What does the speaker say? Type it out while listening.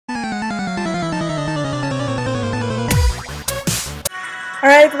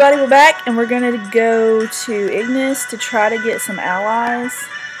Alright everybody, we're back and we're going to go to Ignis to try to get some allies.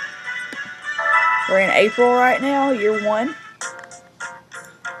 We're in April right now, year 1.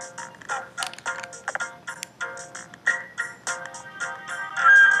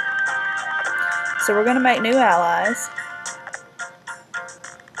 So we're going to make new allies.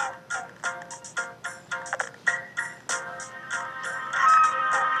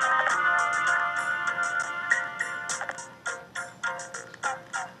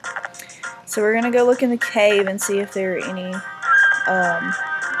 So we're going to go look in the cave and see if there are any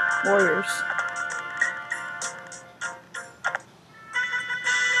warriors.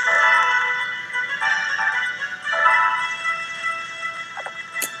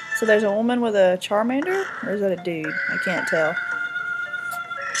 So there's a woman with a Charmander? Or is that a dude? I can't tell.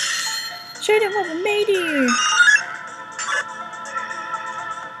 Shoot him with a meteor!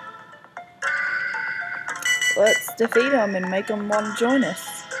 Let's defeat him and make him want to join us.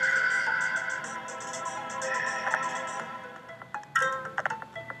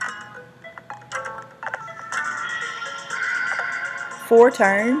 Four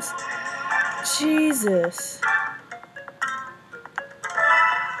turns? Jesus.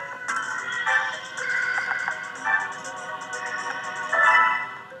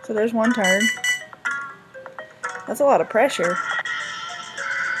 So there's one turn. That's a lot of pressure.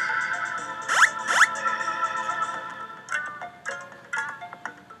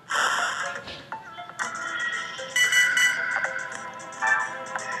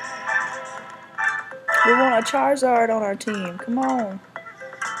 We want a Charizard on our team. Come on.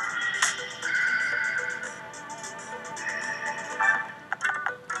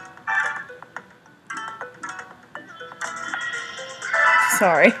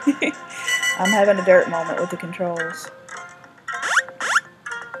 Sorry. I'm having a dirt moment with the controls.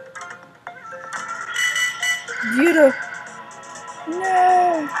 Beautiful.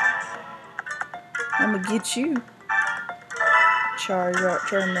 No. I'm gonna get you.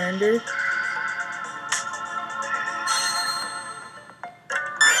 Charmander.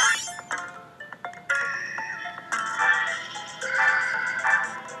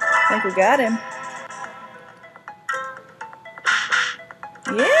 I think we got him.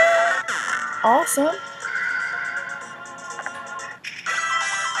 Yeah. Awesome.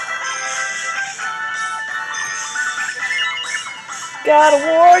 Got a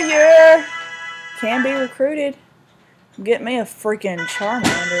warrior. Can be recruited. Get me a freaking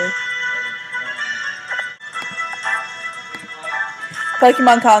Charmander.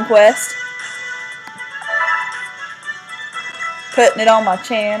 Pokemon Conquest. Putting it on my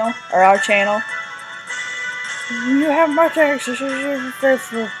channel, or our channel. You have my taxes.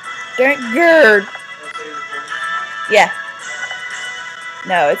 Thank God. Yeah.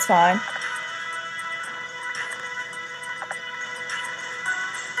 No, it's fine.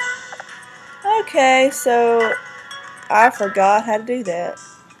 Okay, so I forgot how to do that.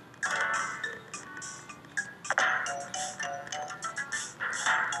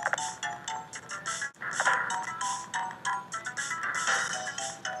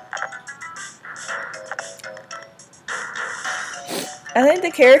 I think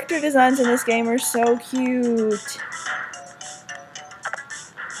the character designs in this game are so cute.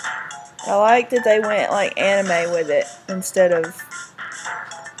 I like that they went like anime with it instead of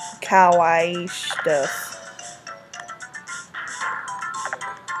kawaii stuff.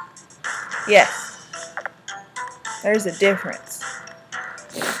 Yes. There's a difference.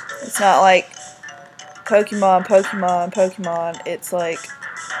 It's not like Pokemon, Pokemon, Pokemon. It's like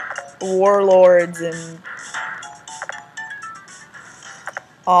warlords and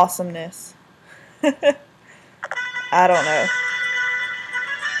awesomeness. I don't know.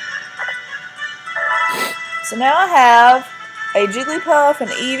 So now I have a Jigglypuff, an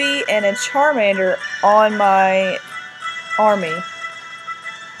Eevee, and a Charmander on my army.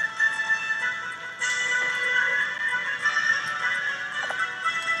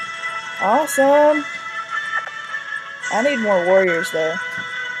 Awesome. I need more warriors though.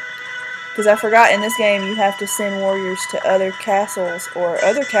 Because I forgot in this game you have to send warriors to other castles or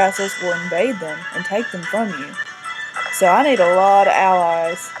other castles will invade them and take them from you. So I need a lot of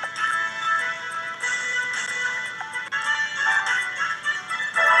allies.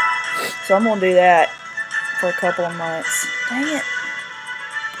 So I'm going to do that for a couple of months. Dang it.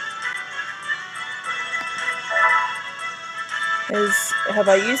 Have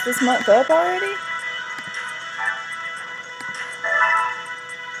I used this month up already?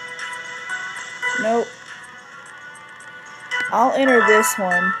 Nope. I'll enter this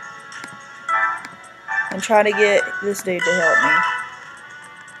one and try to get this dude to help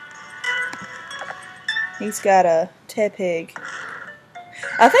me. He's got a Tepig.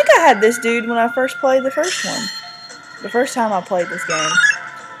 I think I had this dude when I first played the first one. The first time I played this game.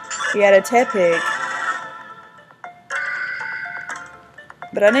 He had a Tepig.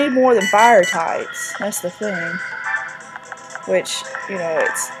 But I need more than fire types. That's the thing. Which, you know,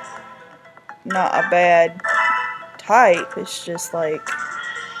 it's not a bad type. It's just like,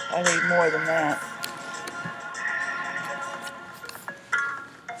 I need more than that.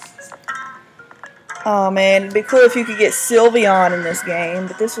 Oh man, it'd be cool if you could get Sylveon in this game,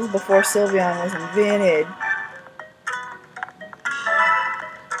 but this was before Sylveon was invented.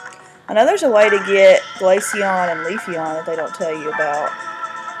 I know there's a way to get Glaceon and Leafeon that they don't tell you about.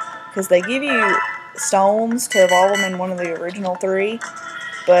 Because they give you stones to evolve them in one of the original 3,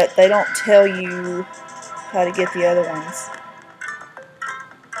 but they don't tell you how to get the other ones.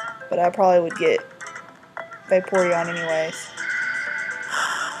 But I probably would get Vaporeon anyways.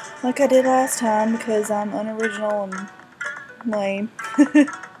 Like I did last time, because I'm unoriginal and lame.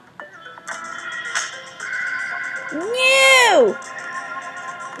 No!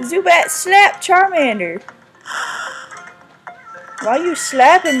 Zubat slap Charmander. Why are you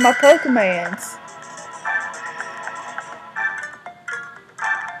slapping my Pokemons?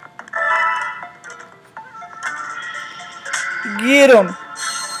 Get him!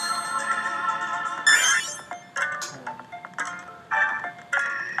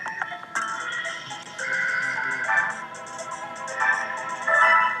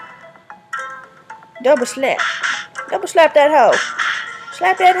 Double slap. Double slap that hoe.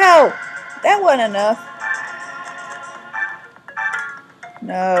 Slap that hoe. That wasn't enough.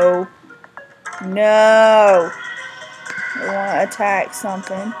 No. No. We want to attack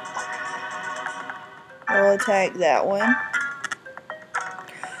something. We'll attack that one.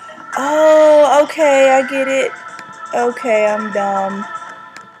 Oh, okay, I get it. Okay, I'm dumb.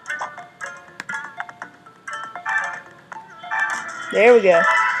 There we go.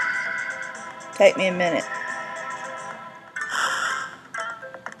 Take me a minute.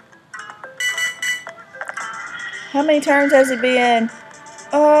 How many turns has it been?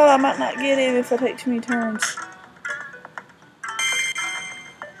 Oh, I might not get him if I take too many turns.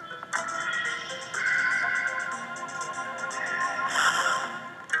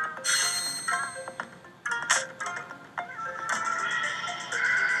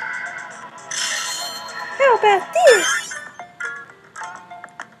 How about this?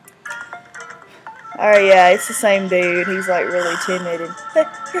 Oh yeah, it's the same dude. He's like really timid. And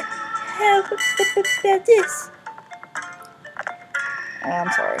how about this?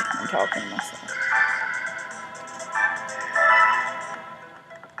 I'm sorry, I'm talking to myself.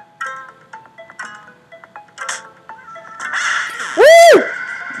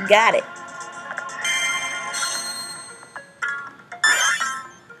 Woo! Got it.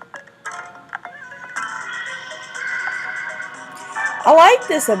 I like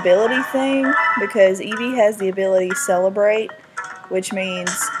this ability thing because Eevee has the ability to celebrate, which means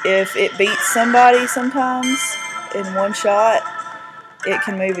if it beats somebody sometimes in one shot, it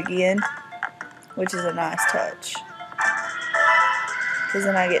can move again, which is a nice touch. Because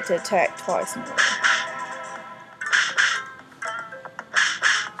then I get to attack twice in a row.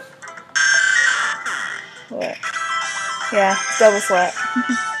 What? Yeah, double slap.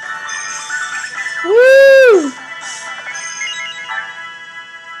 Woo!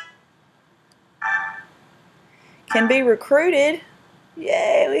 Can be recruited.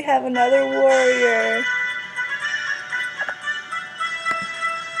 Yay, we have another warrior.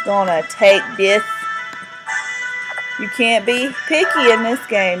 Gonna take this. You can't be picky in this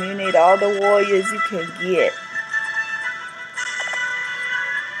game. You need all the warriors you can get.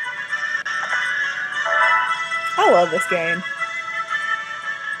 I love this game.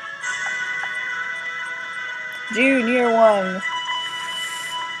 June, year 1.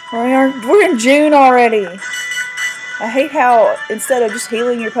 We're in June already. I hate how instead of just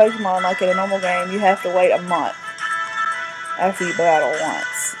healing your Pokemon like in a normal game, you have to wait a month after you battle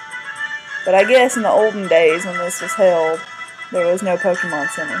once. But I guess in the olden days when this was held, there was no Pokemon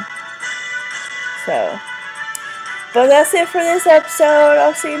Center. So, but that's it for this episode.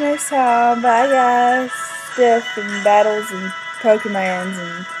 I'll see you next time. Bye guys. Stuff and battles and Pokemons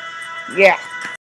and yeah.